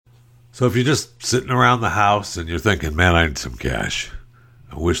So if you're just sitting around the house and you're thinking, man, I need some cash.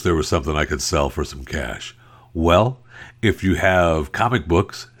 I wish there was something I could sell for some cash. Well, if you have comic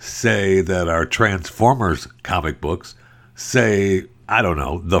books, say that are Transformers comic books, say, I don't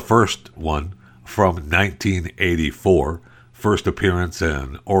know, the first one from 1984, first appearance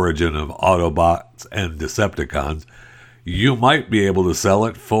and origin of Autobots and Decepticons, you might be able to sell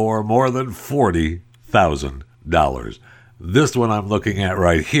it for more than $40,000. This one I'm looking at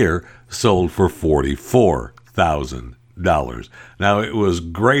right here sold for $44,000. Now it was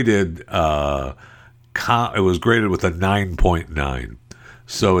graded. It was graded with a 9.9.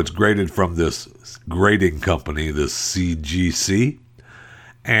 So it's graded from this grading company, this CGC,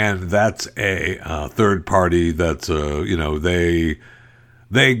 and that's a third party. That's they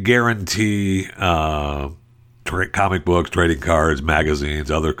guarantee comic books, trading cards,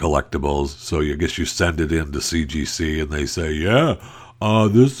 magazines, other collectibles. So I guess you send it in to CGC and they say, yeah,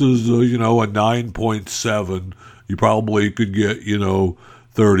 this is, a 9.7. You probably could get,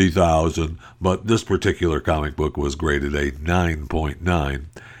 30,000. But this particular comic book was graded a 9.9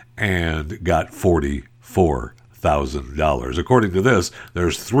 and got $44,000. According to this,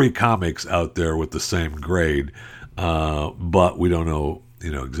 there's 3 comics out there with the same grade, but we don't know,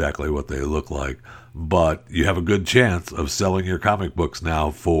 exactly what they look like. But you have a good chance of selling your comic books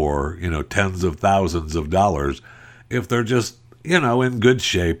now for, tens of thousands of dollars if they're just, in good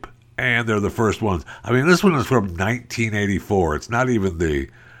shape and they're the first ones. I mean, this one is from 1984. It's not even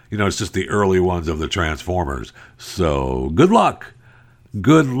it's just the early ones of the Transformers. So good luck.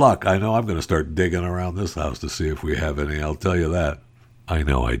 Good luck. I know I'm going to start digging around this house to see if we have any. I'll tell you that. I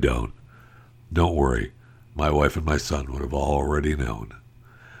know I don't. Don't worry. My wife and my son would have already known.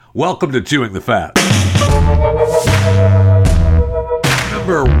 Welcome to Chewing the Fat.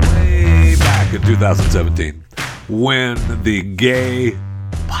 Remember way back in 2017 when the gay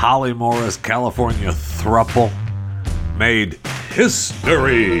polyamorous California throuple made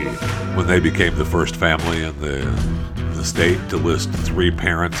history when they became the first family in the state to list 3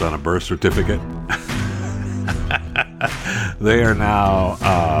 parents on a birth certificate? They are now,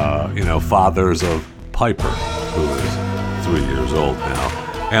 fathers of Piper, who is 3 years old now.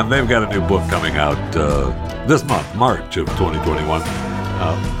 And they've got a new book coming out this month, March of 2021.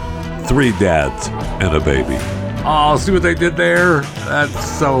 3 dads and a baby. Oh, see what they did there? That's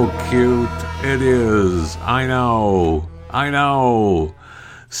so cute. It is. I know.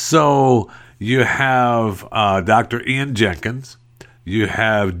 So you have Dr. Ian Jenkins. You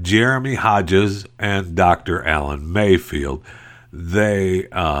have Jeremy Hodges and Dr. Alan Mayfield. They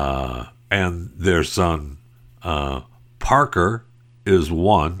and their son Parker is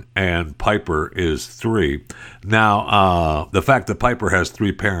 1 and Piper is 3. Now, the fact that Piper has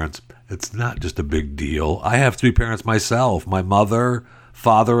 3 parents, it's not just a big deal. I have 3 parents myself, my mother,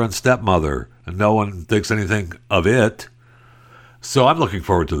 father, and stepmother, and no one thinks anything of it. So I'm looking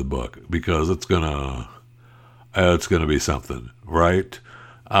forward to the book because it's gonna be something, right?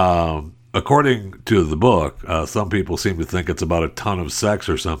 According to the book, some people seem to think it's about a ton of sex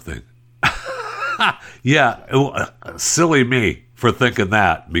or something. Yeah, silly me for thinking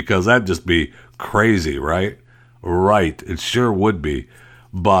that, because that'd just be crazy, right? Right, it sure would be.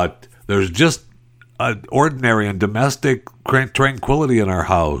 But there's just ordinary and domestic tranquility in our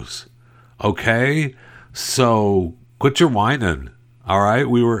house, okay? So quit your whining, all right?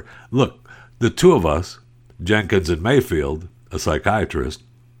 Look, the 2 of us, Jenkins and Mayfield, a psychiatrist,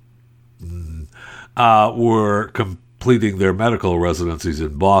 were completing their medical residencies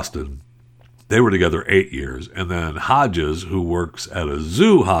in Boston. They were together 8 years. And then Hodges, who works at a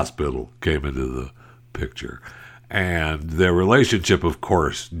zoo hospital, came into the picture. And their relationship, of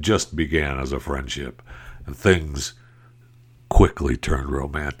course, just began as a friendship. And things quickly turned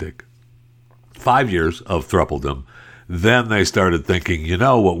romantic. 5 years of thruppledom. Then they started thinking,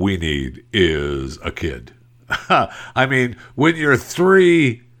 what we need is a kid. I mean, when you're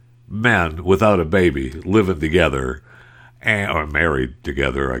 3 men without a baby living together, or married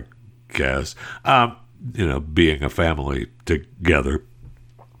together, I guess, being a family together,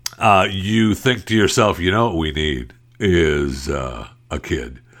 you think to yourself, what we need is a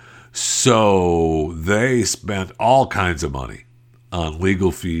kid. So they spent all kinds of money on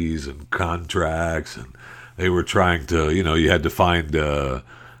legal fees and contracts, and they were trying to, you had to find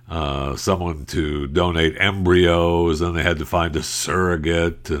someone to donate embryos, and they had to find a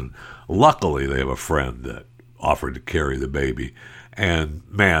surrogate, and luckily they have a friend that offered to carry the baby. And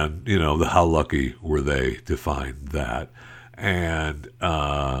man, how lucky were they to find that? And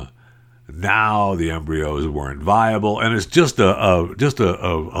now the embryos weren't viable, and it's just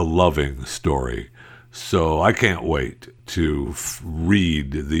a loving story. So I can't wait to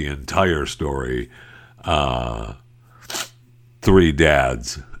read the entire story, Three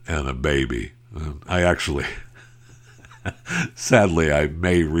Dads and a Baby. I actually, sadly, I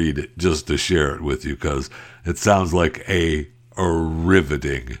may read it just to share it with you because it sounds like a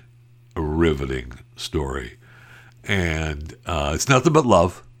riveting story. And it's nothing but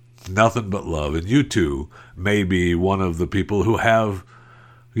love. Nothing but love. And you too may be one of the people who have,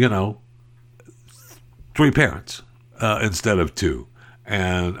 three parents instead of two.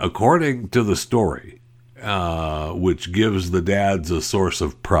 And according to the story, which gives the dads a source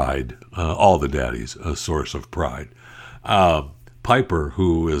of pride, all the daddies a source of pride, Piper,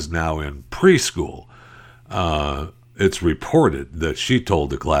 who is now in preschool, it's reported that she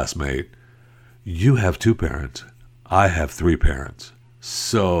told a classmate, "You have two parents. I have three parents."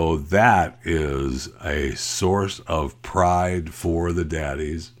 So that is a source of pride for the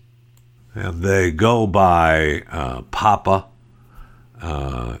daddies. And they go by Papa,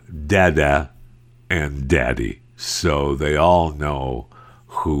 Dada, and Daddy. So they all know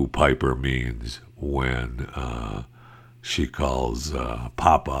who Piper means when she calls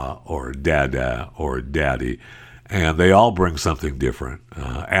Papa or Dada or Daddy. And they all bring something different.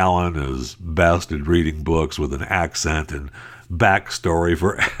 Alan is best at reading books with an accent and backstory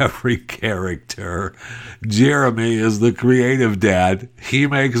for every character. Jeremy is the creative dad. He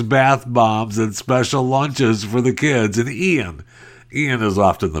makes bath bombs and special lunches for the kids. And Ian is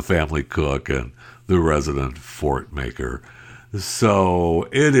often the family cook and the resident fort maker. So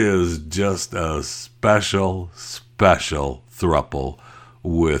it is just a special throuple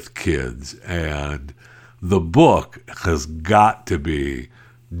with kids. And the book has got to be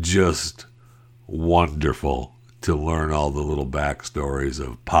just wonderful to learn all the little backstories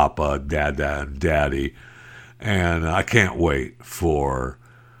of Papa, Dada, and Daddy. And I can't wait for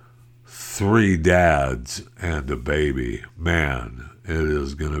Three Dads and a Baby. Man, it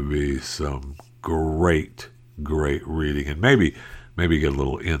is going to be some great reading. And maybe get a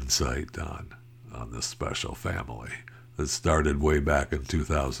little insight on this special family that started way back in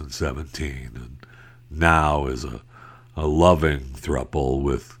 2017 and now is a loving throuple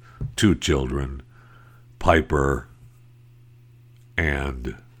with two children, Piper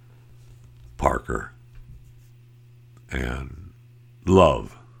and Parker, and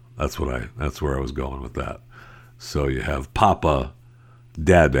love. That's where I was going with that. So you have Papa,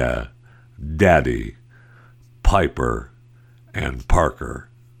 Dada, Daddy, Piper, and Parker,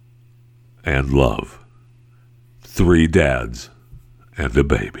 and love. Three dads and a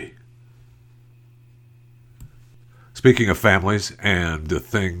baby. Speaking of families and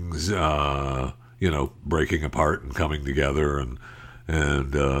things, breaking apart and coming together and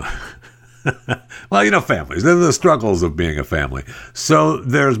well, families, they're the struggles of being a family. So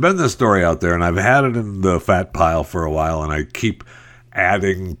there's been this story out there, and I've had it in the fat pile for a while, and I keep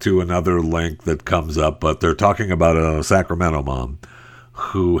adding to another link that comes up, but they're talking about a Sacramento mom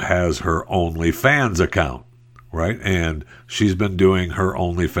who has her OnlyFans account, right? And she's been doing her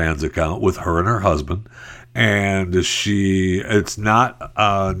OnlyFans account with her and her husband. And it's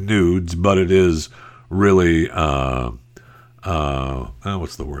not nudes, but it is really, what's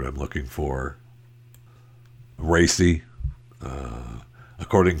the word I'm looking for? Racy.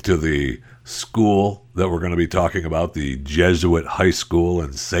 According to the school that we're going to be talking about, the Jesuit High School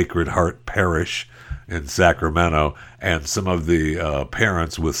in Sacred Heart Parish in Sacramento, and some of the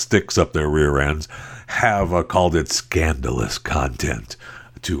parents with sticks up their rear ends have called it scandalous content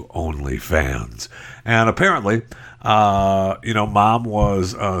to OnlyFans. And apparently, mom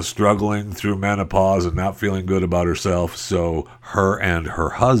was struggling through menopause and not feeling good about herself, so her and her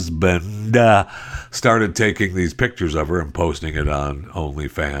husband started taking these pictures of her and posting it on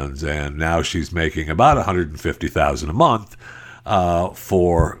OnlyFans, and now she's making about $150,000 a month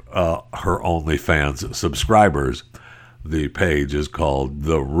for her OnlyFans subscribers. The page is called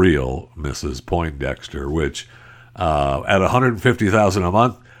The Real Mrs. Poindexter, which at $150,000 a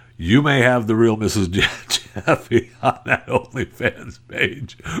month, you may have the real Mrs. Jeffy on that OnlyFans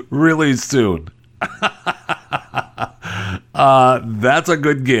page really soon. That's a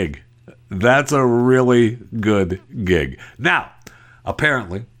good gig. That's a really good gig. Now,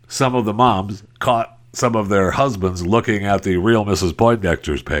 apparently, some of the moms caught some of their husbands looking at the real Mrs.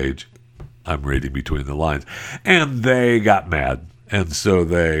 Poindexter's page. I'm reading between the lines. And they got mad. And so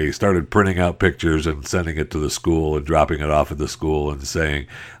they started printing out pictures and sending it to the school and dropping it off at the school and saying,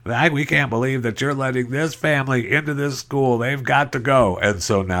 we can't believe that you're letting this family into this school. They've got to go. And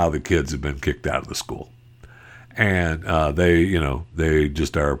so now the kids have been kicked out of the school. And they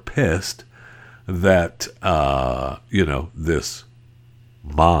just are pissed that, this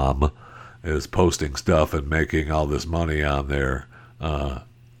mom is posting stuff and making all this money on their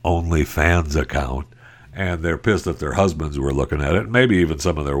OnlyFans account. And they're pissed that their husbands were looking at it. Maybe even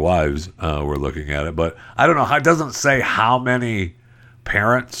some of their wives were looking at it. But I don't know. It doesn't say how many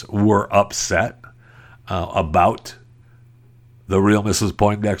parents were upset about the Real Mrs.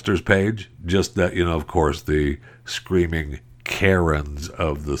 Poindexter's page. Just that, of course, the screaming Karens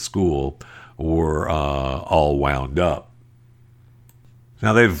of the school were all wound up.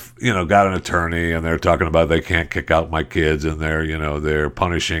 Now they've, got an attorney, and they're talking about they can't kick out my kids, and they're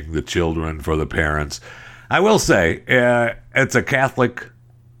punishing the children for the parents. I will say, it's a Catholic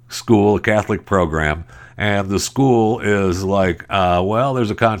school, a Catholic program, and the school is like,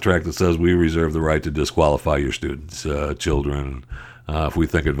 there's a contract that says we reserve the right to disqualify your students, children, if we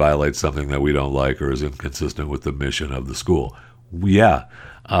think it violates something that we don't like or is inconsistent with the mission of the school. Yeah,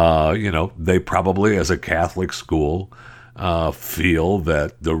 they probably, as a Catholic school, feel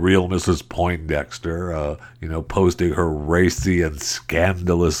that the Real Mrs. Poindexter, posting her racy and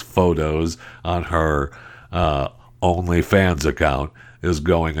scandalous photos on her OnlyFans account is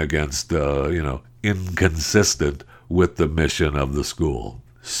going against, inconsistent with the mission of the school.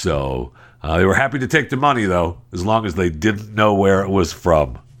 So they were happy to take the money, though, as long as they didn't know where it was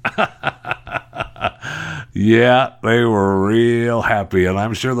from. Yeah, they were real happy, and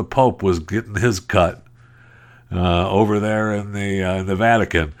I'm sure the Pope was getting his cut over there in the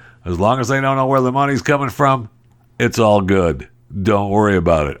Vatican. As long as they don't know where the money's coming from, it's all good. Don't worry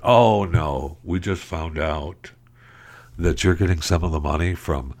about it. Oh, no, we just found out that you're getting some of the money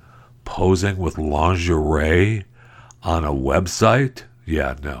from posing with lingerie on a website?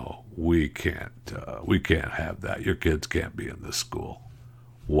 Yeah, no, we can't have that. Your kids can't be in this school.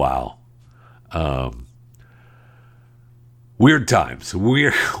 Wow. Weird times.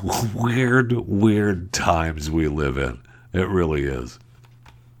 Weird times we live in. It really is.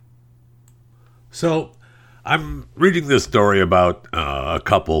 So, I'm reading this story about a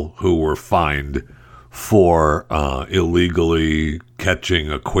couple who were fined for illegally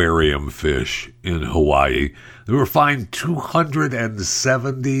catching aquarium fish in Hawaii. They were fined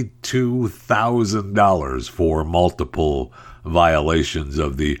 $272,000 for multiple violations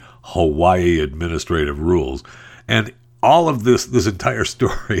of the Hawaii administrative rules. And all of this entire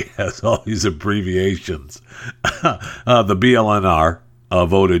story has all these abbreviations. The BLNR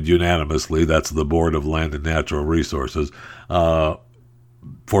voted unanimously, that's the Board of Land and Natural Resources, for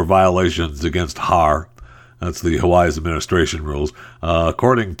violations against HAR. That's the Hawaii's administration rules.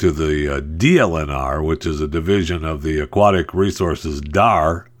 According to the DLNR, which is a division of the Aquatic Resources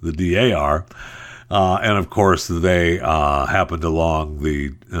DAR, the DAR, and of course they happened along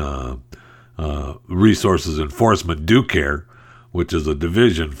the Resources Enforcement DUCARE, which is a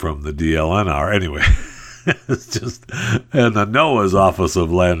division from the DLNR. Anyway, it's just, and the NOAA's Office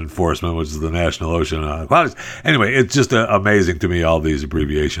of Land Enforcement, which is the National Ocean Aquatics. Anyway, it's just amazing to me, all these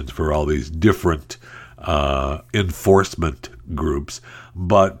abbreviations for all these different enforcement groups.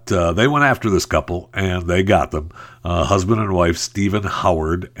 But they went after this couple, and they got them. Husband and wife, Stephen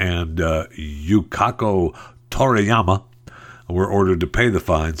Howard and Yukako Toriyama, were ordered to pay the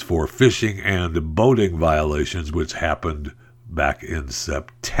fines for fishing and boating violations, which happened back in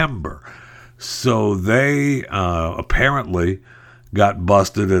September. So they apparently got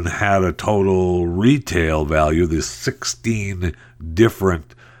busted and had a total retail value, the 16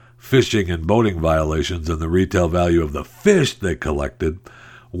 different fishing and boating violations, and the retail value of the fish they collected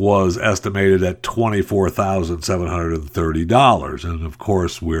was estimated at $24,730. And of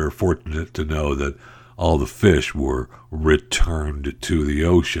course, we're fortunate to know that all the fish were returned to the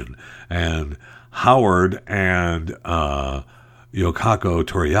ocean. And Howard and Yukako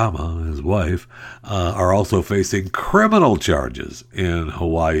Toriyama, his wife, are also facing criminal charges in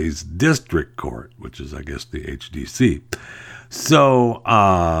Hawaii's district court, which is, I guess, the HDC. So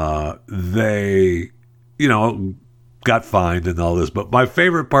they, got fined and all this. But my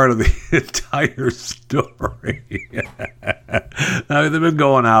favorite part of the entire story, I mean, they've been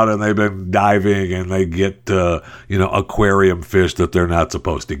going out and they've been diving and they get, aquarium fish that they're not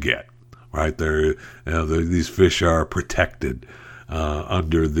supposed to get, right? These fish are protected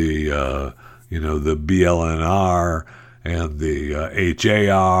under the, the BLNR and the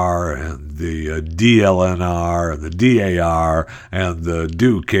HAR and the DLNR and the DAR and the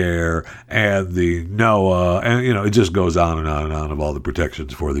DUCARE and the NOAA, and it just goes on and on and on of all the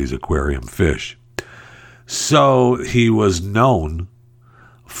protections for these aquarium fish. So he was known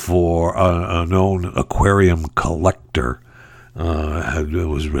for a known aquarium collector.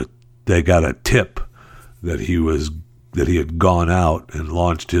 They got a tip that he was that he had gone out and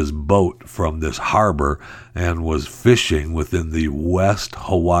launched his boat from this harbor and was fishing within the West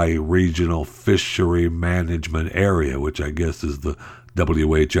Hawaii Regional Fishery Management Area, which I guess is the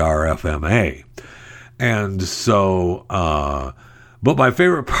WHRFMA. And so, but my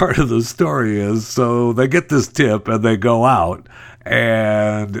favorite part of the story is, so they get this tip and they go out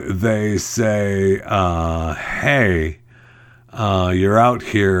and they say, hey, you're out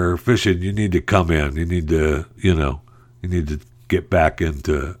here fishing. You need to come in. You need to, you need to get back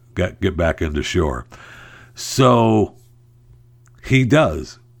into shore. So he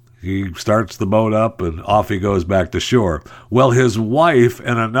does. He starts the boat up and off he goes back to shore. Well, his wife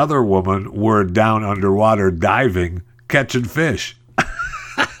and another woman were down underwater diving, catching fish.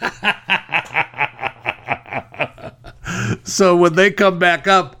 So when they come back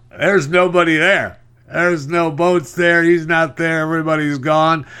up, there's nobody there. There's no boats there. He's not there. Everybody's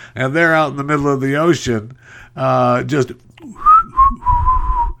gone. And they're out in the middle of the ocean. Just,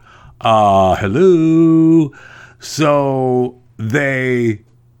 hello. So they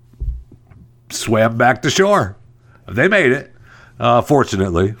swam back to shore. They made it.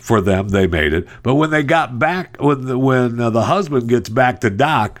 Fortunately for them, they made it. But when they got back, when the husband gets back to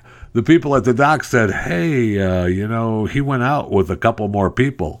dock, the people at the dock said, hey, he went out with a couple more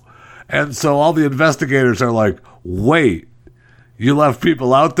people. And so all the investigators are like, wait, you left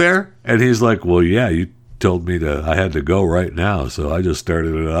people out there? And he's like, well, yeah, you told me I had to go right now. So I just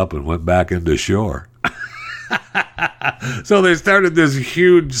started it up and went back into shore. So they started this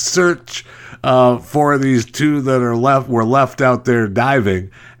huge search for these two that were left out there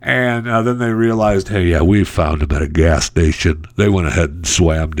diving. And then they realized, hey, yeah, we found them at a gas station. They went ahead and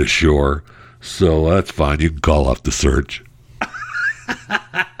swam to shore. So that's fine. You can call off the search.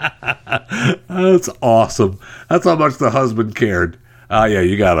 That's awesome. That's how much the husband cared. Yeah,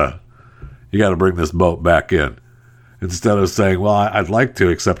 you gotta bring this boat back in. Instead of saying, well, I'd like to,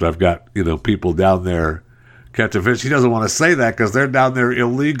 except I've got, people down there catching fish. He doesn't want to say that because they're down there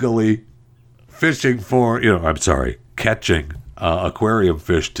illegally fishing for, catching aquarium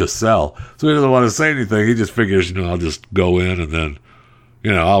fish to sell. So he doesn't want to say anything. He just figures, I'll just go in and then,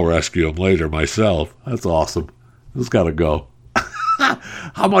 I'll rescue him later myself. That's awesome. It's got to go.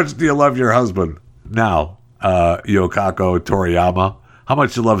 How much do you love your husband now, Yokako Toriyama? How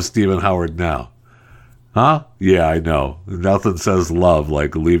much you love Stephen Howard now? Huh? Yeah, I know. Nothing says love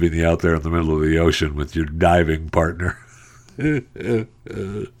like leaving you out there in the middle of the ocean with your diving partner.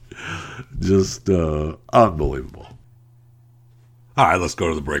 Just unbelievable. All right, let's go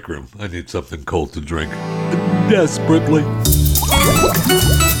to the break room. I need something cold to drink desperately.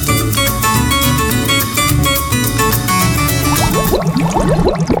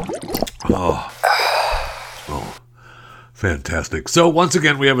 Oh, fantastic. So once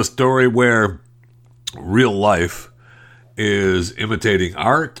again, we have a story where real life is imitating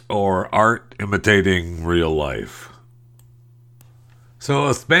art or art imitating real life. So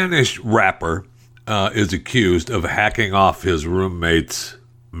a Spanish rapper is accused of hacking off his roommate's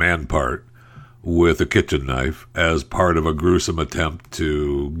man part with a kitchen knife as part of a gruesome attempt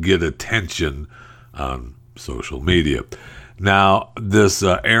to get attention on social media. Now, this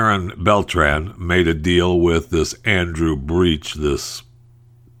Aaron Beltran made a deal with this Andrew Breach, this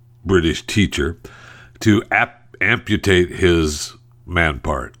British teacher, to amputate his man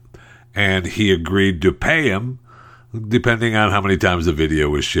part. And he agreed to pay him, depending on how many times the video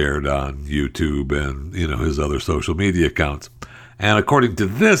was shared on YouTube and, his other social media accounts. And according to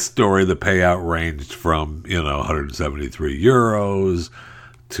this story, the payout ranged from, 173 euros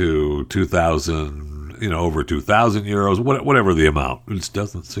to 2,000, over 2,000 euros, whatever the amount. It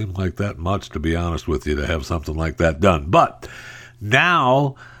doesn't seem like that much, to be honest with you, to have something like that done. But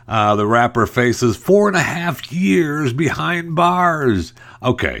now the rapper faces 4.5 years behind bars.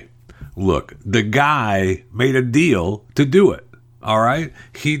 Okay, look, the guy made a deal to do it. All right.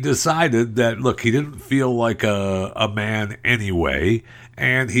 He decided that, look, he didn't feel like a man anyway,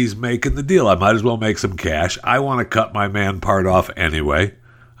 and he's making the deal. I might as well make some cash. I want to cut my man part off anyway.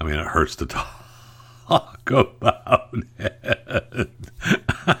 I mean, it hurts to talk about it.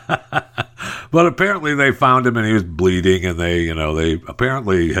 But apparently they found him and he was bleeding, and they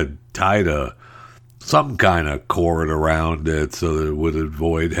apparently had tied some kind of cord around it so that it would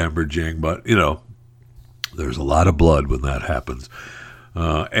avoid hemorrhaging. But, there's a lot of blood when that happens.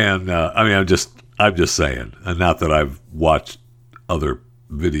 I'm just saying, and not that I've watched other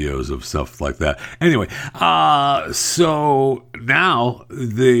videos of stuff like that. Anyway, so now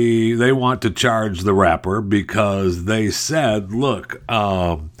they want to charge the rapper because they said, look,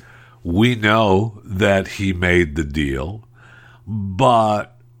 we know that he made the deal,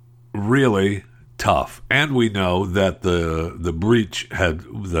 but really, tough. And we know that the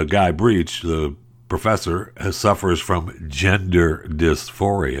professor, suffers from gender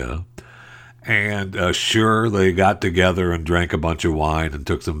dysphoria. And sure, they got together and drank a bunch of wine and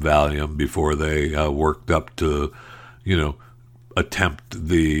took some Valium before they worked up to, attempt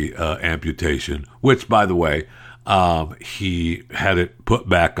the amputation, which, by the way, he had it put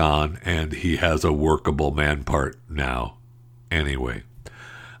back on, and he has a workable man part now anyway.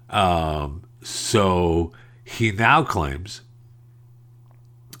 So he now claims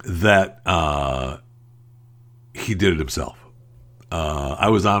that he did it himself. I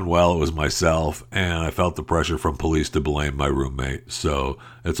was unwell, it was myself, and I felt the pressure from police to blame my roommate, so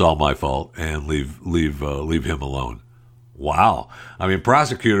it's all my fault, and leave him alone. Wow. I mean,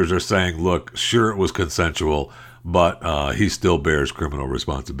 prosecutors are saying, look, sure, it was consensual, but he still bears criminal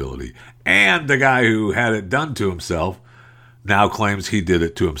responsibility. And the guy who had it done to himself now claims he did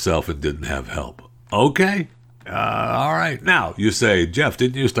it to himself and didn't have help. Okay. All right. Now, you say, Jeff,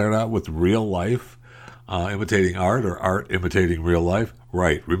 didn't you start out with real life imitating art, or art imitating real life?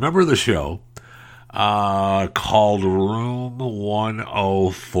 Right. Remember the show called Room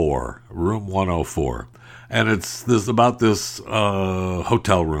 104. Room 104. And it's about this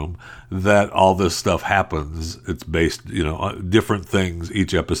hotel room that all this stuff happens. It's based, different things.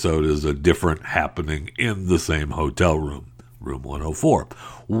 Each episode is a different happening in the same hotel room. Room 104.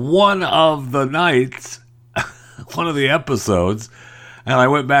 One of the nights, one of the episodes, and I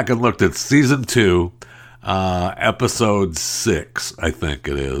went back and looked at season 2, episode 6, I think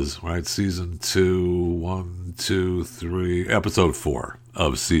it is, right? Season 2, 1, 2, 3, episode 4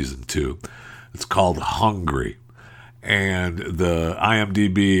 of season 2. It's called Hungry. And the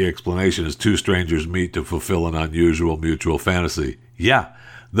IMDb explanation is 2 strangers meet to fulfill an unusual mutual fantasy. Yeah,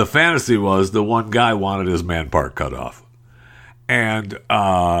 the fantasy was the one guy wanted his man part cut off. And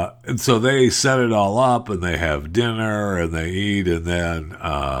so they set it all up, and they have dinner, and they eat, and then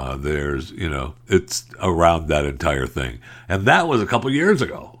there's, it's around that entire thing. And that was a couple years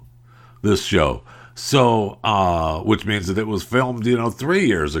ago, this show. So, which means that it was filmed, 3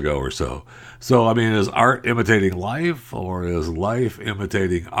 years ago or so. So, I mean, is art imitating life, or is life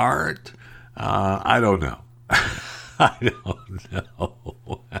imitating art? I don't know. I don't know.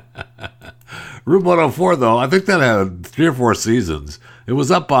 Room 104, though, I think that had 3 or 4 seasons. It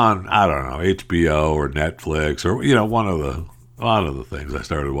was up on, I don't know, HBO or Netflix, or, one of the things I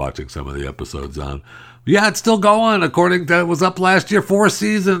started watching some of the episodes on. Yeah, it's still going, according to, it was up last year, 4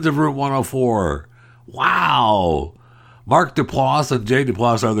 seasons of Room 104. Wow. Mark Duplass and Jay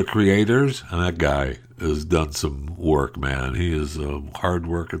Duplass are the creators, and that guy has done some work, man. He is a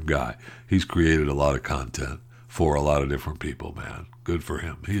hard-working guy. He's created a lot of content for a lot of different people, man. Good for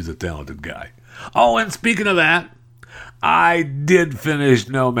him. He's a talented guy. Oh, and speaking of that, I did finish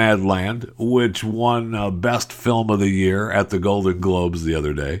Nomadland, which won Best Film of the Year at the Golden Globes the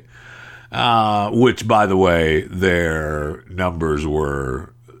other day, which, by the way, their numbers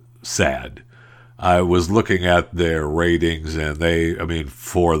were sad. I was looking at their ratings, and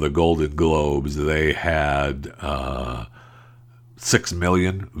for the Golden Globes, they had 6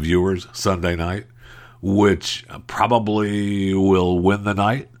 million viewers Sunday night, which probably will win the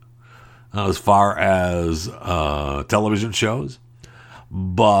night as far as television shows.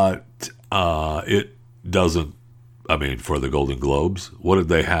 But it doesn't, for the Golden Globes. What did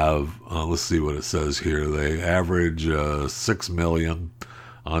they have? Let's see what it says here. They average 6 million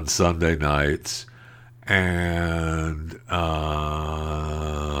on Sunday nights. And,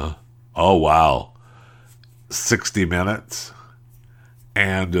 oh, wow, 60 Minutes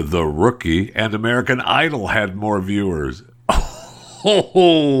and The Rookie and American Idol had more viewers.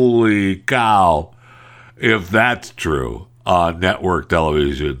 Holy cow. If that's true on network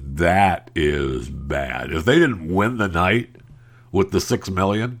television, that is bad. If they didn't win the night with the 6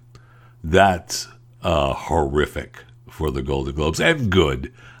 million, that's horrific for the Golden Globes, and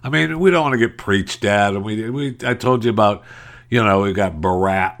good. We don't want to get preached at. And I told you about, we got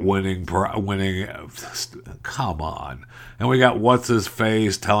Borat winning. Come on. And we got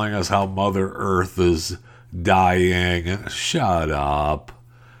What's-His-Face telling us how Mother Earth is dying. And shut up.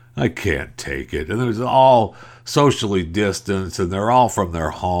 I can't take it. And there's all socially distanced, and they're all from their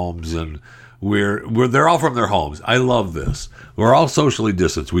homes, and they're all from their homes. I love this. We're all socially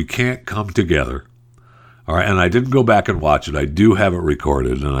distanced. We can't come together. All right, and I didn't go back and watch it. I do have it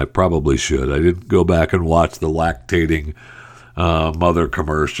recorded, and I probably should. I didn't go back and watch the lactating mother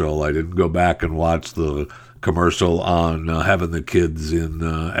commercial. I didn't go back and watch the commercial on having the kids in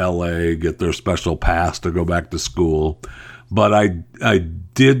L.A. get their special pass to go back to school. But I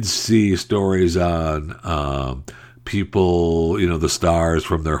did see stories on people, the stars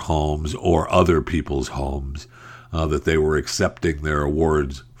from their homes or other people's homes that they were accepting their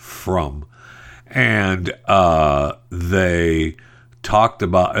awards from. And they talked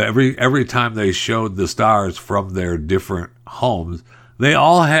about every time they showed the stars from their different homes, they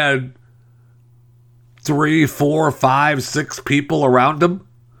all had 3, 4, 5, 6 people around them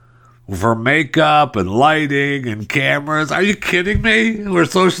for makeup and lighting and cameras. Are you kidding me? We're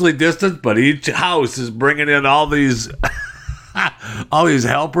socially distanced, but each house is bringing in all these all these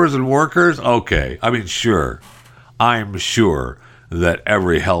helpers and workers. Okay, I mean, sure, I'm sure that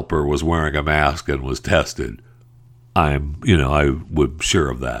every helper was wearing a mask and was tested. I was sure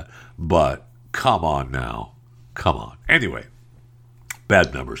of that. But come on now. Come on. Anyway,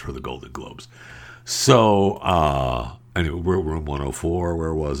 bad numbers for the Golden Globes. So, anyway, we're room 104.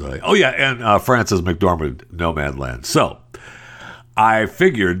 Where was I? Oh, yeah, and Frances McDormand, Nomadland. So, I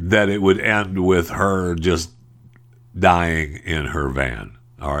figured that it would end with her just dying in her van.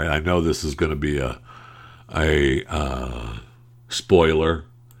 All right, I know this is going to be a spoiler,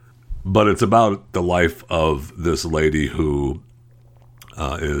 but it's about the life of this lady who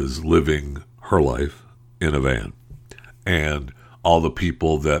is living her life in a van, and all the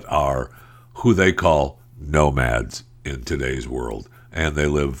people that are who they call nomads in today's world. And they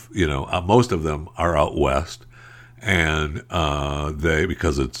live, most of them are out west, and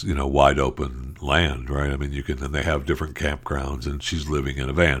because it's, wide open land, right? I mean, and they have different campgrounds, and she's living in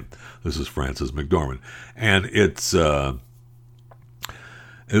a van. This is Frances McDormand. And it's the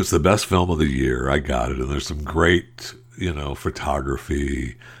best film of the year. I got it. And there's some great,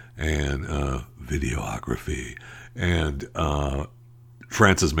 photography and videography. And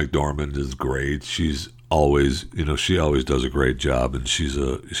Frances McDormand is great. She's always, she always does a great job, and she's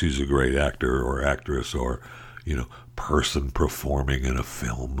a great actor or actress or, person performing in a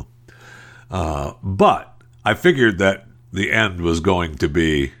film. But I figured that the end was going to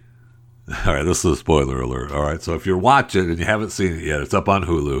be, all right, this is a spoiler alert. All right, so if you're watching and you haven't seen it yet, it's up on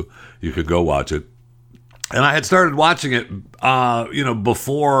Hulu. You can go watch it. And I had started watching it,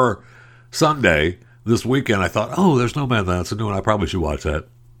 before Sunday. This weekend, I thought, there's Nomadland. That's a new one. I probably should watch that.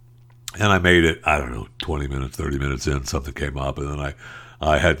 And I made it, 20 minutes, 30 minutes in, something came up, and then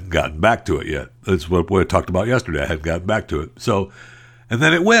I hadn't gotten back to it yet. That's what I talked about yesterday. I hadn't gotten back to it. So, and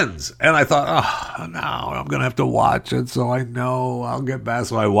then it wins. And I thought, now I'm going to have to watch it, so I know I'll get back.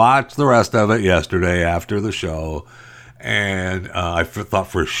 So I watched the rest of it yesterday after the show, and I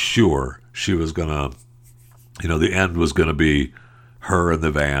thought for sure she was going to, the end was going to be her in the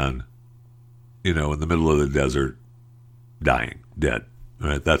van, in the middle of the desert, dying, dead. All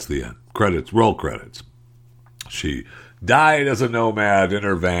right, that's the end. Credits, roll credits. She died as a nomad in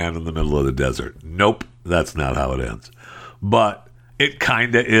her van in the middle of the desert. Nope, that's not how it ends. But it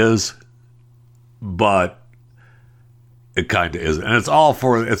kind of is. But it kind of isn't. And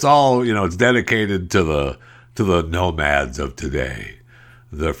it's dedicated to the nomads of today.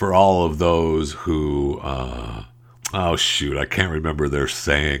 For all of those who, I can't remember their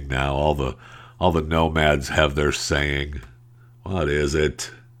saying now. All the nomads have their saying. What is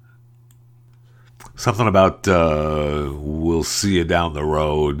it? Something about we'll see you down the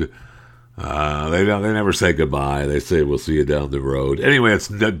road. They never say goodbye. They say we'll see you down the road. Anyway, it's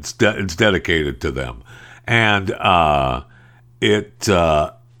dedicated to them, and it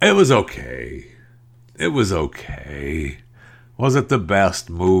was okay. It was okay. Was it the best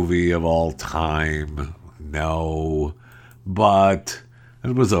movie of all time? No, but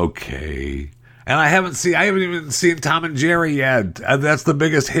it was okay. And I haven't even seen Tom and Jerry yet. That's the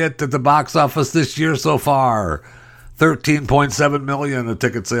biggest hit at the box office this year so far. 13.7 million in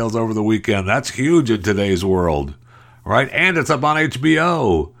ticket sales over the weekend. That's huge in today's world, right? And it's up on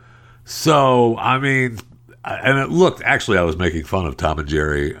HBO. So, I mean, and it looked, actually, I was making fun of Tom and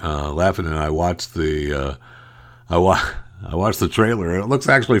Jerry, laughing, and I watched the, I watched the trailer, and it looks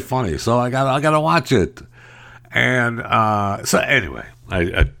actually funny. So I gotta watch it. And so anyway,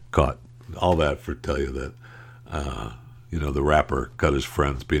 I caught all that for tell you that, the rapper cut his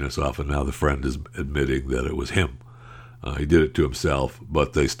friend's penis off, and now the friend is admitting that it was him. He did it to himself,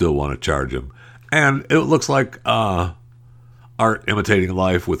 but they still want to charge him. And it looks like Art Imitating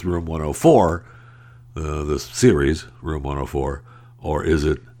Life with Room 104, the series, Room 104, or is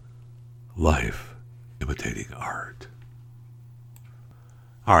it Life Imitating Art?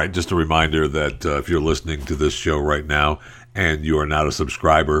 All right, just a reminder that if you're listening to this show right now and you are not a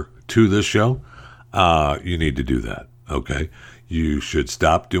subscriber to this show, you need to do that, okay? you should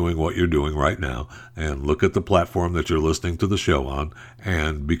stop doing what you're doing right now and look at the platform that you're listening to the show on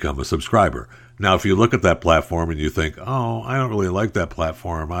and become a subscriber. Now, if you look at that platform and you think, oh, I don't really like that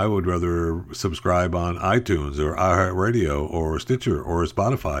platform, I would rather subscribe on iTunes or iHeartRadio or Stitcher or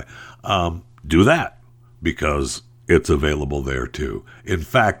Spotify, do that, because it's available there too. In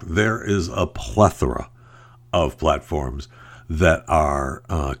fact, there is a plethora of platforms that are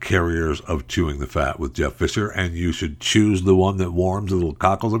carriers of Chewing the Fat with Jeff Fisher, and you should choose the one that warms the little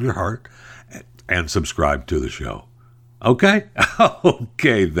cockles of your heart and subscribe to the show. Okay?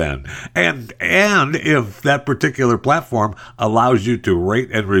 Okay, then. And if that particular platform allows you to rate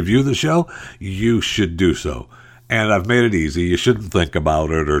and review the show, you should do so. And I've made it easy. You shouldn't think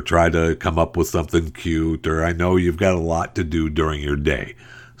about it or try to come up with something cute, or I know you've got a lot to do during your day.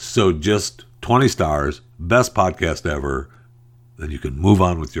 So just 20 stars, best podcast ever, then you can move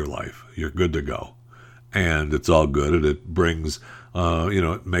on with your life. You're good to go. And it's all good. And it brings,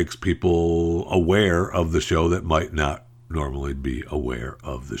 it makes people aware of the show that might not normally be aware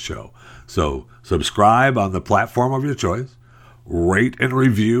of the show. So subscribe on the platform of your choice. Rate and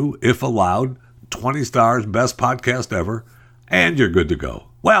review, if allowed. 20 stars, best podcast ever. And you're good to go.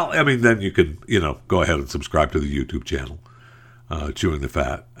 Well, I mean, then you can, go ahead and subscribe to the YouTube channel, Chewing the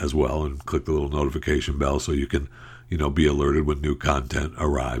Fat as well, and click the little notification bell so you can, be alerted when new content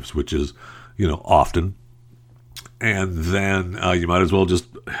arrives, which is, often. And then you might as well just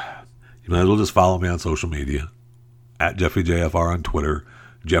follow me on social media, at JeffyJFR on Twitter,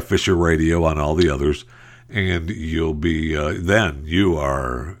 Jeff Fisher Radio on all the others, and you'll be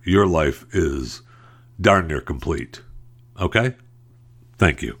your life is darn near complete. Okay?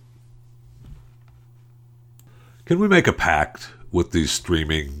 Thank you. Can we make a pact with these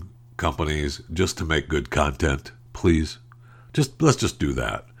streaming companies just to make good content, please? Let's just do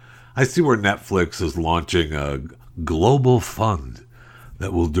that. I see where Netflix is launching a global fund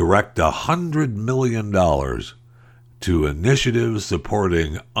that will direct $100 million to initiatives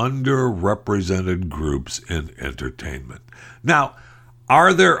supporting underrepresented groups in entertainment. Now,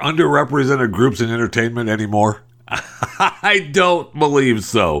 are there underrepresented groups in entertainment anymore? I don't believe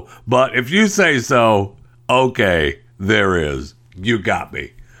so. But if you say so, okay, there is. You got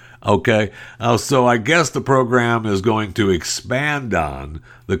me. Okay? So I guess the program is going to expand on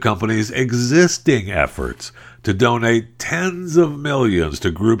the company's existing efforts to donate tens of millions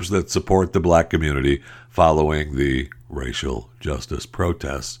to groups that support the black community following the racial justice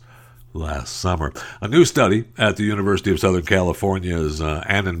protests last summer. A new study at the University of Southern California's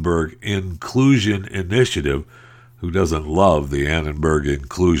Annenberg Inclusion Initiative, who doesn't love the Annenberg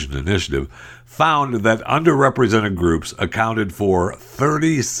Inclusion Initiative, found that underrepresented groups accounted for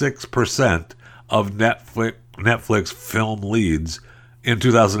 36% of Netflix film leads in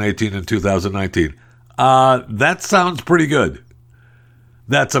 2018 and 2019. That sounds pretty good.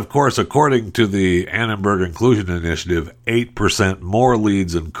 That's, of course, according to the Annenberg Inclusion Initiative, 8% more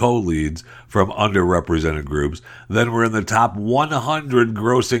leads and co-leads from underrepresented groups than were in the top 100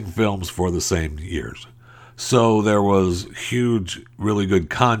 grossing films for the same years. So there was huge, really good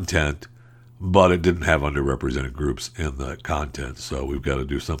content, but it didn't have underrepresented groups in the content. So we've got to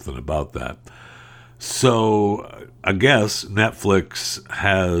do something about that. So I guess Netflix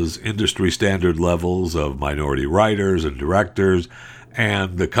has industry standard levels of minority writers and directors,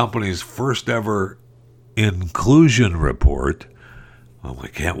 and the company's first ever inclusion report. Well, I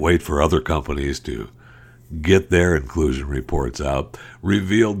can't wait for other companies to get their inclusion reports out,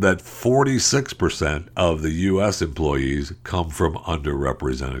 revealed that 46% of the U.S. employees come from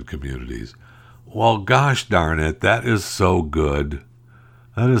underrepresented communities. Well, gosh darn it, that is so good.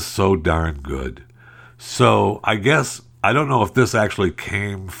 That is so darn good. So I guess, I don't know if this actually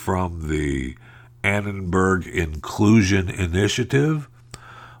came from the Annenberg Inclusion Initiative,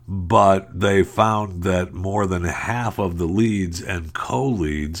 but they found that more than half of the leads and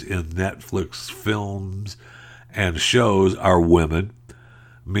co-leads in Netflix films and shows are women,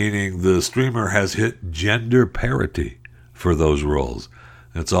 meaning the streamer has hit gender parity for those roles.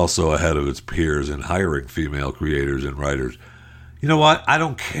 It's also ahead of its peers in hiring female creators and writers. You know what? I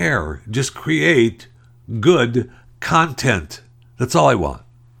don't care. Just create good content. That's all I want.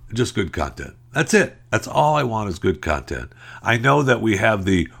 Just good content. That's it. That's all I want is good content. I know that we have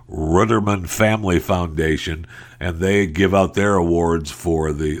the Ruderman Family Foundation, and they give out their awards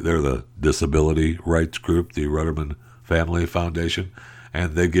for they're the disability rights group, the Ruderman Family Foundation,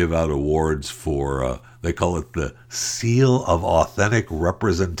 and they give out awards for, they call it the Seal of Authentic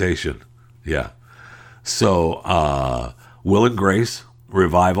Representation. Yeah. So, Will and Grace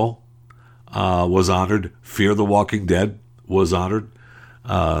Revival was honored. Fear the Walking Dead was honored.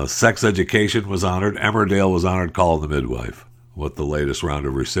 Sex Education was honored. Emmerdale was honored. Call the Midwife with the latest round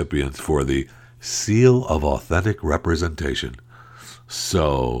of recipients for the Seal of Authentic Representation.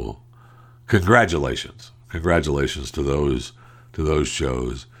 So, congratulations to those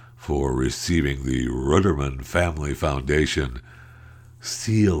shows for receiving the Ruderman Family Foundation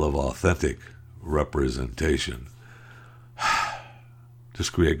Seal of Authentic Representation.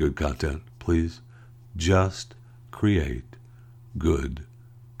 Just create good content, please. Just create good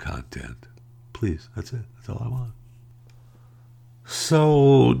content, please. That's it. That's all I want.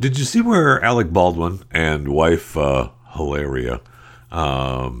 So, did you see where Alec Baldwin and wife Hilaria,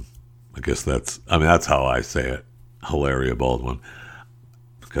 I guess that's how I say it, Hilaria Baldwin,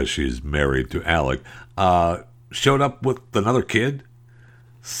 because she's married to Alec, showed up with another kid?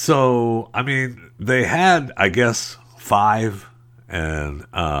 So, I mean, they had, I guess, 5, and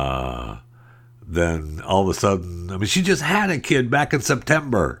then all of a sudden, I mean, she just had a kid back in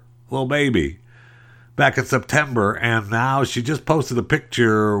September, little baby, back in September, and now she just posted a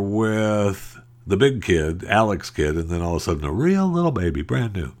picture with the big kid, Alec's kid, and then all of a sudden a real little baby,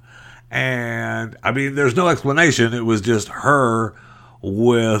 brand new. And, I mean, there's no explanation. It was just her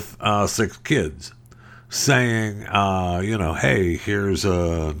with 6 kids saying, hey, here's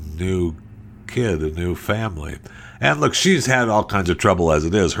a new kid, a new family. And look, she's had all kinds of trouble as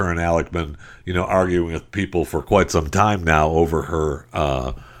it is. Her and Alec been, arguing with people for quite some time now over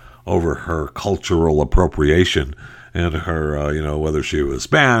her cultural appropriation and her, whether she was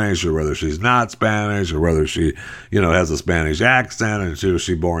Spanish or whether she's not Spanish or whether she, has a Spanish accent, and was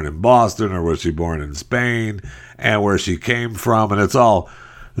she born in Boston or was she born in Spain, and where she came from, and it's all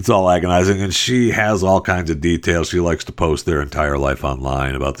agonizing. And she has all kinds of details. She likes to post their entire life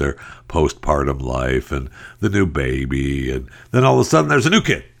online about their postpartum life and the new baby. And then all of a sudden there's a new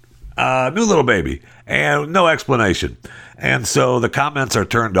kid, new little baby, and no explanation. And so the comments are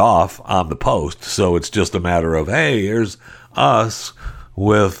turned off on the post. So it's just a matter of, hey, here's us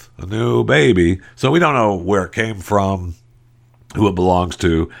with a new baby. So we don't know where it came from, who it belongs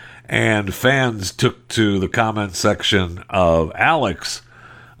to. And fans took to the comment section of Alec's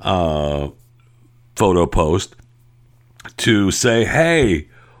photo post to say, hey,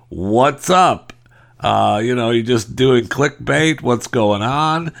 what's up? You just doing clickbait? What's going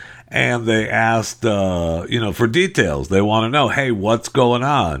on? And they asked, for details. They want to know, hey, what's going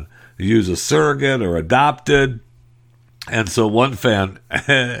on? Use a surrogate or adopted? And so one fan asked,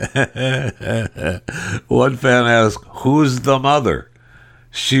 who's the mother?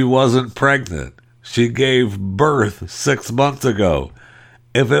 She wasn't pregnant. She gave birth 6 months ago.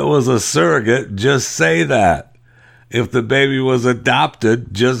 If it was a surrogate, just say that. If the baby was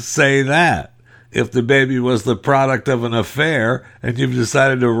adopted, just say that. If the baby was the product of an affair and you've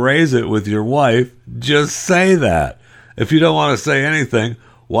decided to raise it with your wife, just say that. If you don't want to say anything,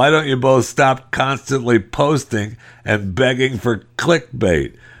 why don't you both stop constantly posting and begging for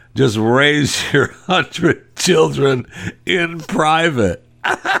clickbait? Just raise your 100 children in private.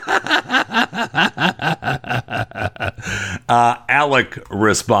 Alec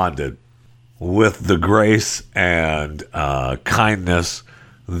responded with the grace and kindness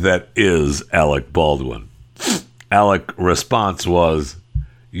that is Alec Baldwin. Alec's response was,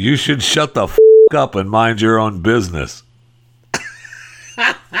 you should shut the f*** up and mind your own business.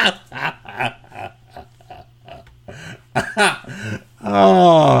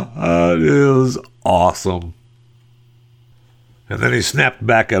 Oh, it is awesome. And then he snapped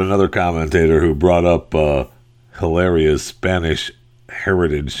back at another commentator who brought up Hilaria's Spanish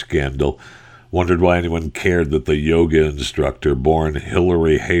heritage scandal, wondered why anyone cared that the yoga instructor born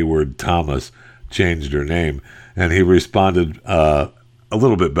Hillary Hayward Thomas changed her name. And he responded a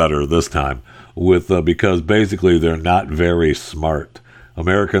little bit better this time with because basically they're not very smart.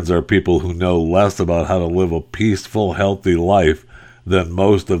 Americans are people who know less about how to live a peaceful, healthy life than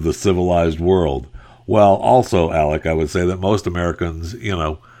most of the civilized world. Well, also, Alec, I would say that most Americans,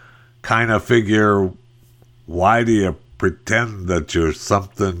 kind of figure, why do you pretend that you're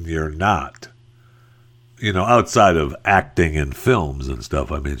something you're not? Outside of acting in films and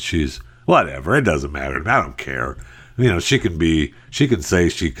stuff. I mean, she's, whatever, it doesn't matter. I don't care. She can say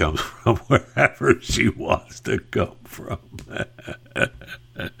she comes from wherever she wants to come from. Why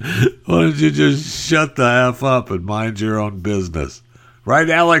don't you just shut the F up and mind your own business? Right,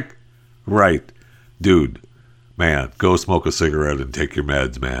 Alec? Right. Dude, man, go smoke a cigarette and take your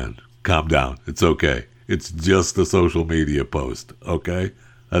meds, man. Calm down. It's okay. It's just a social media post, okay?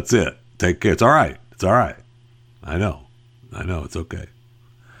 That's it. Take care. It's all right. It's all right. I know. It's okay.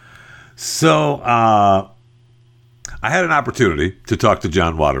 So, I had an opportunity to talk to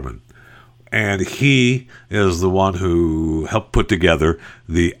John Waterman. And he is the one who helped put together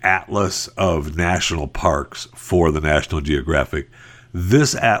the Atlas of National Parks for the National Geographic.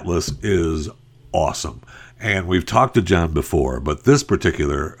 This atlas is awesome. And we've talked to John before, but this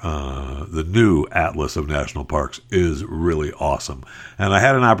particular, the new Atlas of National Parks is really awesome. And I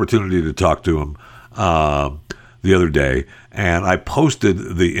had an opportunity to talk to him the other day, and I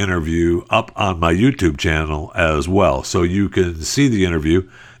posted the interview up on my YouTube channel as well. So you can see the interview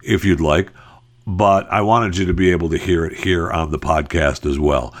if you'd like. But I wanted you to be able to hear it here on the podcast as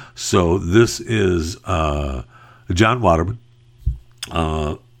well. So this is John Waterman,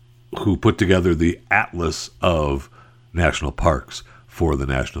 who put together the Atlas of National Parks for the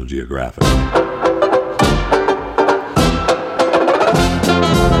National Geographic.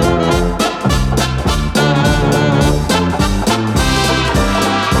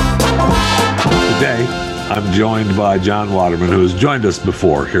 Today, I'm joined by John Waterman, who has joined us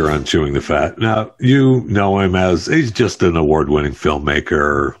before here on Chewing the Fat. Now, you know him as he's just an award-winning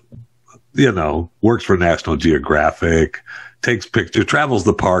filmmaker, works for National Geographic, takes pictures, travels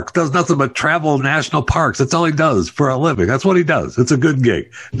the park, does nothing but travel national parks. That's all he does for a living. That's what he does. It's a good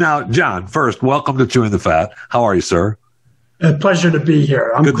gig. Now, John, first, welcome to Chewing the Fat. How are you, sir? A pleasure to be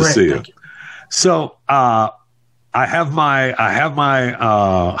here. I'm good great. To see you. So, I have my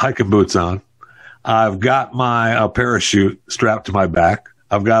hiking boots on. I've got my parachute strapped to my back.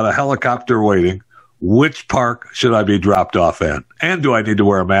 I've got a helicopter waiting. Which park should I be dropped off at? And do I need to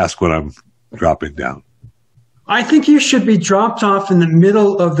wear a mask when I'm dropping down? I think you should be dropped off in the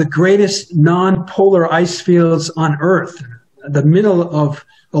middle of the greatest non-polar ice fields on Earth, the middle of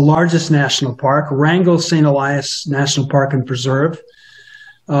the largest national park, Wrangell St. Elias National Park and Preserve,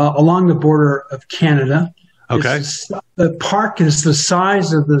 along the border of Canada. Okay. The park is the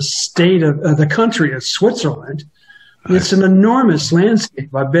size of the state of the country of Switzerland. Nice. It's an enormous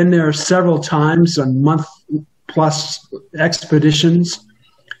landscape. I've been there several times on month-plus expeditions,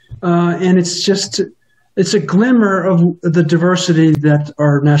 and it's a glimmer of the diversity that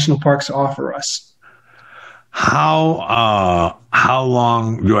our national parks offer us. How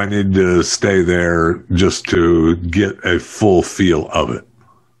long do I need to stay there just to get a full feel of it?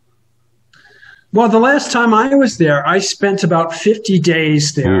 Well, the last time I was there, I spent about 50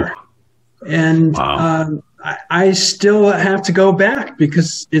 days there. Ooh. And wow. I still have to go back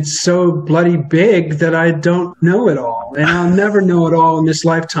because it's so bloody big that I don't know it all. And I'll never know it all in this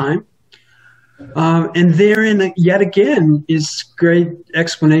lifetime. And therein, yet again, is great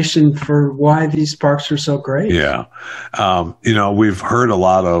explanation for why these parks are so great. Yeah. We've heard a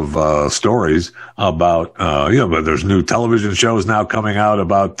lot of stories about, but there's new television shows now coming out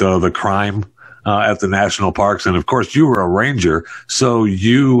about the crime at the national parks. And of course, you were a ranger, so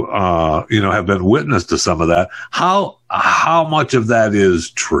you, have been witness to some of that. How much of that is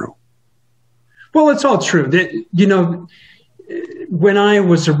true? Well, it's all true. When I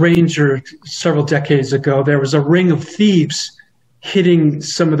was a ranger several decades ago, there was a ring of thieves hitting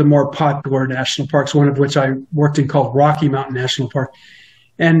some of the more popular national parks, one of which I worked in called Rocky Mountain National Park.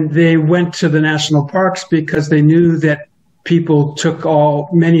 And they went to the national parks because they knew that people took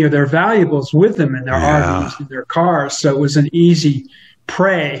many of their valuables with them in their RVs, in their cars. So it was an easy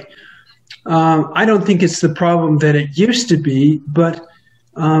prey. I don't think it's the problem that it used to be, but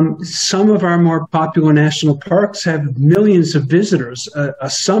some of our more popular national parks have millions of visitors a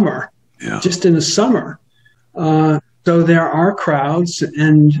summer, just in the summer. So there are crowds,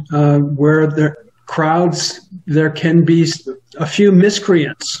 and where there are crowds, there can be a few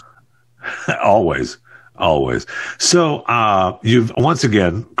miscreants. Always. So you've once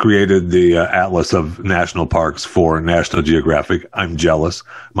again created the Atlas of National Parks for National Geographic. I'm jealous.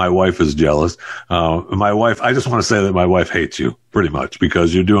 My wife is jealous. I just want to say that my wife hates you pretty much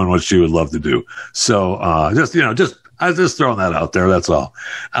because you're doing what she would love to do. So I was just throwing that out there. That's all.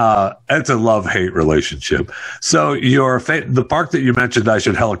 It's a love-hate relationship. So the park that you mentioned I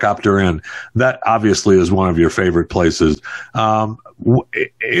should helicopter in, that obviously is one of your favorite places.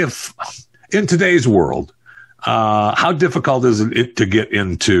 If in today's world, how difficult is it to get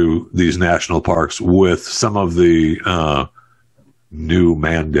into these national parks with some of the new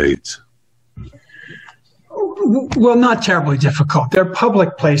mandates? Well, not terribly difficult. They're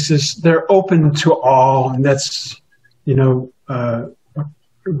public places. They're open to all, and that's,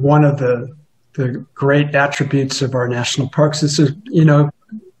 one of the great attributes of our national parks. It's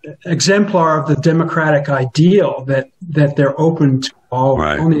exemplar of the democratic ideal that they're open to all.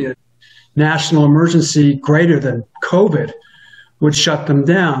 Right. Only a national emergency greater than COVID would shut them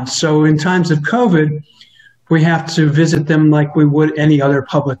down. So in times of COVID, we have to visit them like we would any other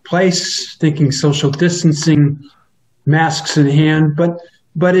public place, thinking social distancing, masks in hand. But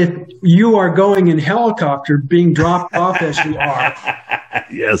But if you are going in helicopter, being dropped off as you are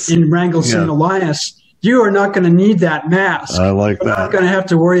yes. in Wrangell St. Elias, you are not going to need that mask. I like that. You're not going to have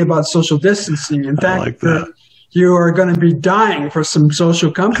to worry about social distancing. In fact, you are going to be dying for some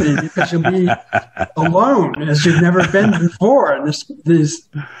social company because you'll be alone as you've never been before in this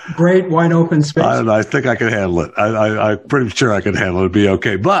great wide open space. I think I can handle it. I'm pretty sure I can handle it. It'd be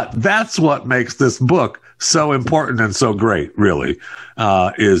okay. But that's what makes this book so important and so great, really,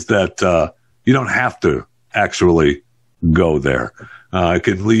 is that you don't have to actually go there. It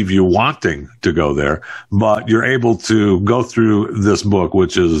can leave you wanting to go there, but you're able to go through this book,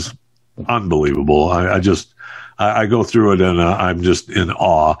 which is unbelievable. I go through it and I'm just in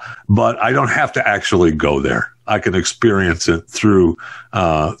awe, but I don't have to actually go there. I can experience it through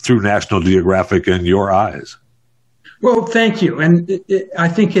National Geographic and your eyes. Well, thank you. And I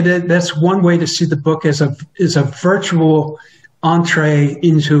think that's one way to see the book as a virtual entree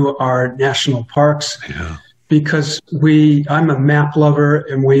into our national parks. Yeah. Because I'm a map lover,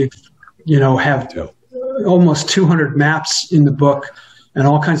 and we've, have almost 200 maps in the book and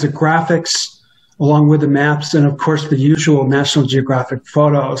all kinds of graphics along with the maps. And of course, the usual National Geographic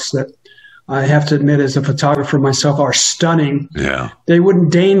photos that I have to admit as a photographer myself are stunning. Yeah. They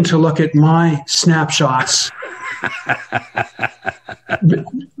wouldn't deign to look at my snapshots.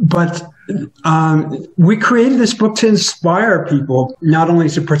 But we created this book to inspire people, not only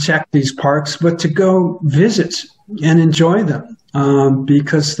to protect these parks, but to go visit and enjoy them,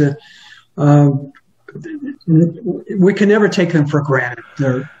 because we can never take them for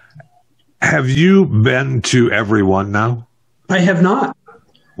granted. Have you been to every one now? I have not.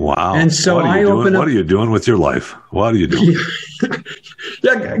 Wow. And so what are you doing with your life? What are you doing?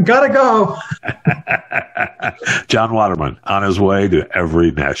 Yeah, gotta go. John Waterman on his way to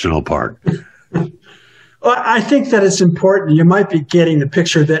every national park. Well, I think that it's important. You might be getting the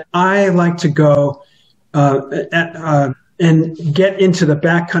picture that I like to go and get into the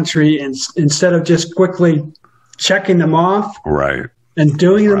backcountry, and instead of just quickly checking them off, right, and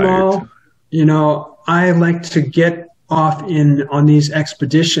doing them all, I like to get off on these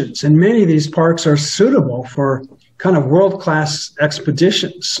expeditions, and many of these parks are suitable for kind of world-class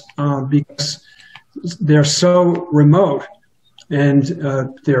expeditions because they're so remote, and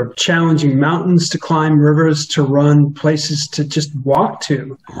they're challenging mountains to climb, rivers to run, places to just walk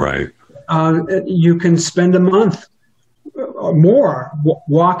to. Right. You can spend a month or more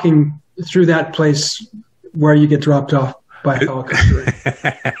walking through that place where you get dropped off by helicopter.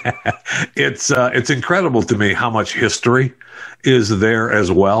 It's incredible to me how much history is there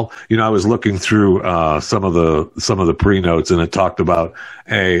as well. I was looking through some of the pre-notes, and it talked about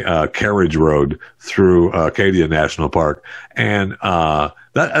a carriage road through Acadia National Park, and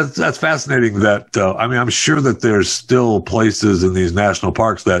that's fascinating. That I'm sure that there's still places in these national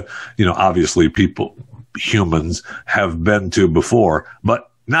parks that obviously humans have been to before,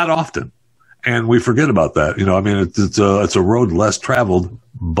 but not often. And we forget about that. It's a road less traveled,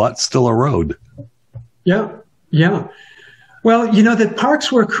 but still a road. Yeah. Yeah. Well, the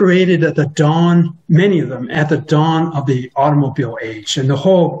parks were created at the dawn, many of them, at the dawn of the automobile age. And the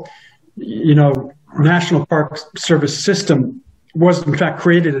whole, National Park Service system was, in fact,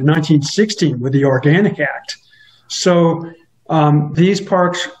 created in 1916 with the Organic Act. So these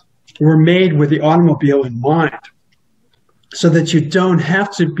parks were made with the automobile in mind, so that you don't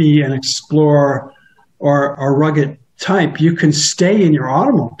have to be an explorer or a rugged type. You can stay in your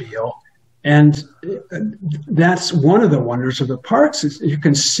automobile, and that's one of the wonders of the parks is you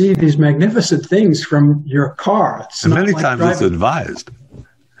can see these magnificent things from your car. And many times it's advised.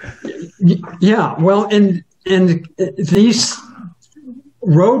 Yeah, well, and these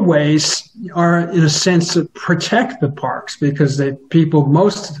roadways are, in a sense, to protect the parks because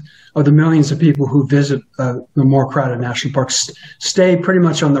most of the millions of people who visit the more crowded national parks stay pretty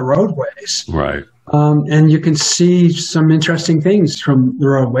much on the roadways. Right. And you can see some interesting things from the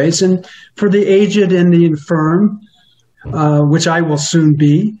roadways. And for the aged and the infirm, which I will soon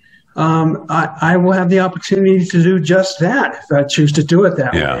be, I will have the opportunity to do just that if I choose to do it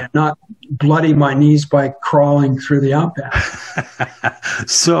that way, and not bloody my knees by crawling through the outback.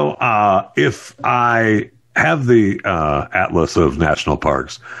 So if I have the Atlas of National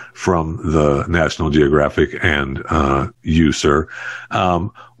Parks from the National Geographic and you, sir,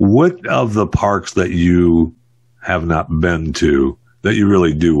 what of the parks that you have not been to that you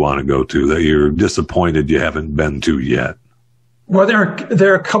really do want to go to, that you're disappointed you haven't been to yet? Well,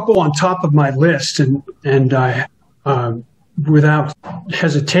 there are a couple on top of my list, and I, without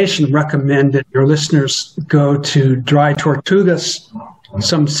hesitation, recommend that your listeners go to Dry Tortugas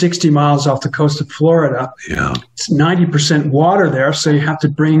some 60 miles off the coast of Florida. Yeah. It's 90% water there, so you have to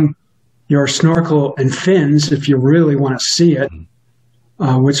bring your snorkel and fins if you really want to see it,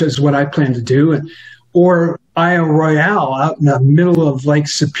 which is what I plan to do. Or Isle Royale out in the middle of Lake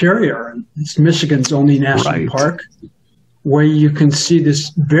Superior. It's Michigan's only national park, where you can see this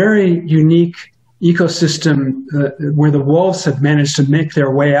very unique ecosystem where the wolves have managed to make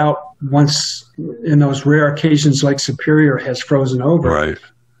their way out once in those rare occasions Lake Superior has frozen over. Right.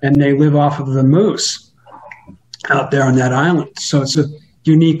 And they live off of the moose out there on that island. So it's a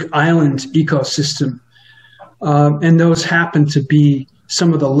unique island ecosystem. And those happen to be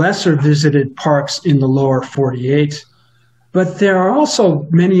some of the lesser visited parks in the lower 48. But there are also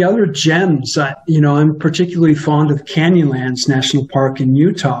many other gems. I'm particularly fond of Canyonlands National Park in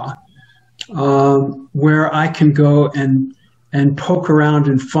Utah, where I can go and poke around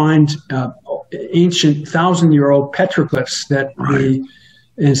and find ancient 1,000-year-old petroglyphs that the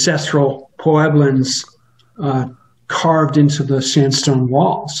ancestral Pueblans carved into the sandstone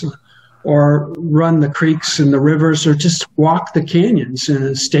walls, or run the creeks and the rivers, or just walk the canyons in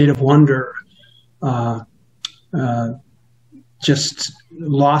a state of wonder, just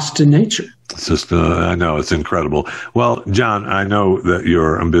lost in nature. It's just, I know, it's incredible. Well, John, I know that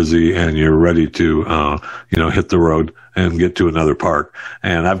you're busy and you're ready to, hit the road and get to another park.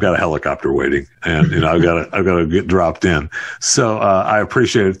 And I've got a helicopter waiting, and I've got to get dropped in. So I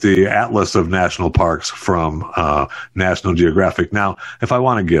appreciate the Atlas of National Parks from National Geographic. Now, if I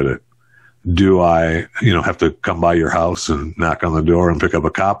want to get it, do I, have to come by your house and knock on the door and pick up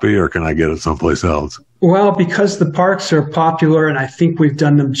a copy, or can I get it someplace else? Well, because the parks are popular, and I think we've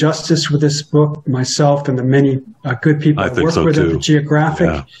done them justice with this book, myself and the many good people I work with at the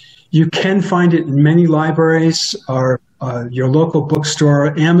Geographic, you can find it in many libraries or your local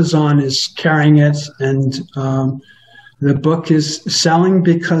bookstore. Amazon is carrying it, and the book is selling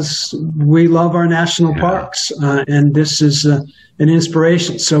because we love our national parks, and this is an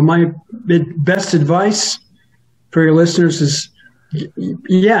inspiration. So my best advice for your listeners is,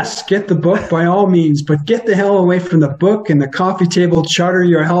 yes, get the book by all means, but get the hell away from the book and the coffee table, charter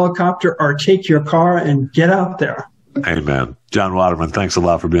your helicopter, or take your car and get out there. Amen. John Waterman, thanks a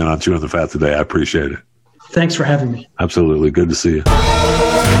lot for being on Chewing the Fat today. I appreciate it. Thanks for having me. Absolutely. Good to see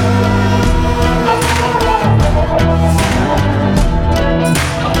you.